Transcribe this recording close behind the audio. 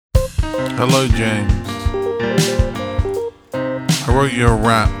Hello, James. I wrote you a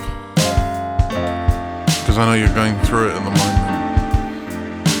rap because I know you're going through it at the moment.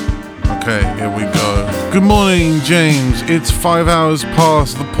 Okay, here we go. Good morning, James. It's 5 hours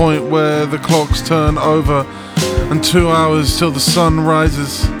past the point where the clocks turn over and 2 hours till the sun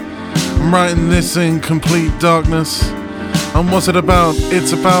rises. I'm writing this in complete darkness. And what's it about?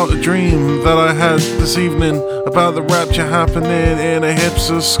 It's about a dream that I had this evening about the rapture happening in a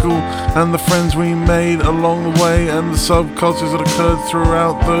hipster school and the friends we made along the way and the subcultures that occurred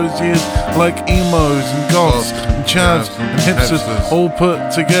throughout those years, like emos and goths and chavs and hipsters all put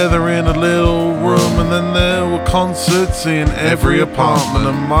together in a little room. And then there were concerts in every apartment,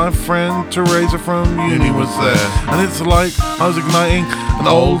 and my friend Teresa from uni was there, and it's like I was igniting an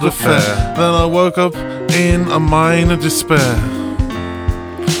old affair. Then I woke up in a mine of despair,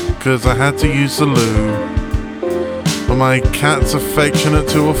 'cause I had to use the loo. But my cat's affectionate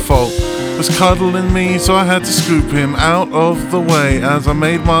to a fault was cuddling me, so I had to scoop him out of the way as I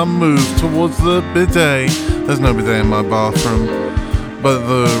made my move towards the bidet. There's no bidet in my bathroom, but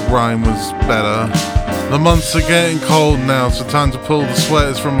the rhyme was better. The months are getting cold now, so time to pull the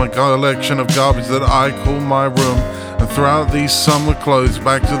sweaters from my collection of garbage that I call my room, and throw out these summer clothes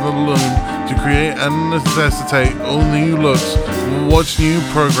back to the loom to create and necessitate all new looks, watch new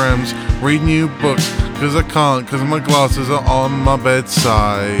programs, read new books, 'cause I can't, 'cause my glasses are on my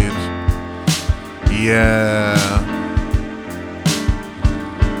bedside. Yeah.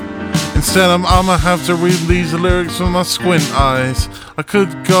 Instead, I'ma have to read these lyrics with my squint eyes. I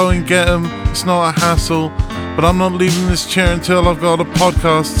could go and get them, it's not a hassle, but I'm not leaving this chair until I've got a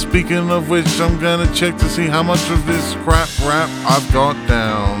podcast. Speaking of which, I'm gonna check to see how much of this crap rap I've got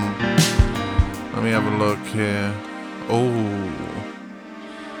down. Let me have a look here. Oh,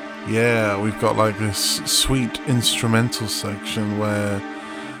 yeah, we've got like this sweet instrumental section where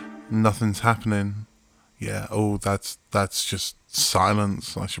nothing's happening. Yeah, oh, that's just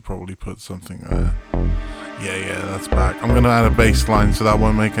silence. I should probably put something there. Yeah, that's back. I'm gonna add a bass line so that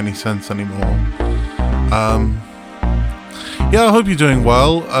won't make any sense anymore. Yeah, I hope you're doing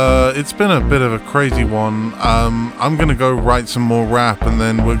well. It's been a bit of a crazy one. I'm gonna go write some more rap and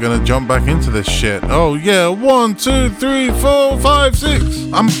then we're gonna jump back into this shit. Oh yeah, 1, 2, 3, 4, 5, 6.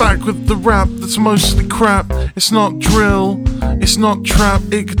 I'm back with the rap that's mostly crap. It's not drill, it's not trap.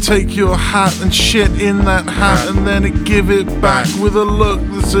 It could take your hat and shit in that hat and then it give it back with a look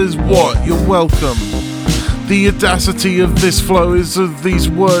that says, what? You're welcome. The audacity of this flow is of these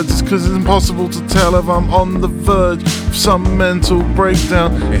words, 'cause it's impossible to tell if I'm on the verge of some mental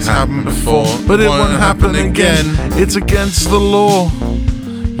breakdown. It's happened before, but it won't happen again. It's against the law.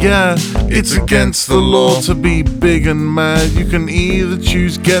 Yeah, it's against the law to be big and mad. You can either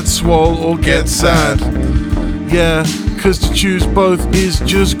choose get swole or get sad. Yeah, 'cause to choose both is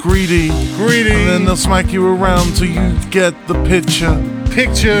just greedy. And then they'll smack you around till you get the picture. You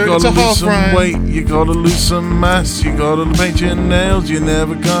gotta lose some weight, you gotta lose some mass, you gotta paint your nails, you're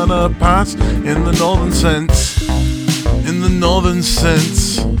never gonna pass. In the northern sense, in the northern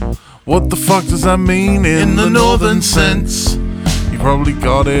sense. What the fuck does that mean? In the northern sense. You probably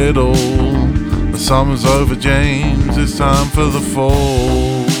got it all. The summer's over, James, it's time for the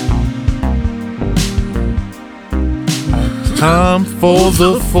fall. It's time for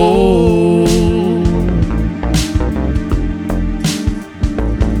the fall.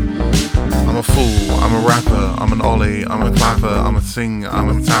 I'm a fool, I'm a rapper, I'm an ollie, I'm a clapper, I'm a singer, I'm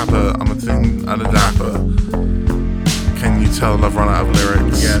a tapper, I'm a thing and a dapper. Can you tell I've run out of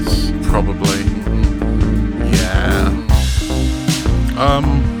lyrics? Yes. Probably. Yeah.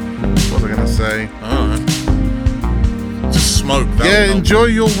 What was I gonna say? I don't know. Just smoke that. Yeah, enjoy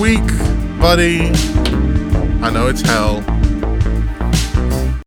your week, buddy. I know it's hell.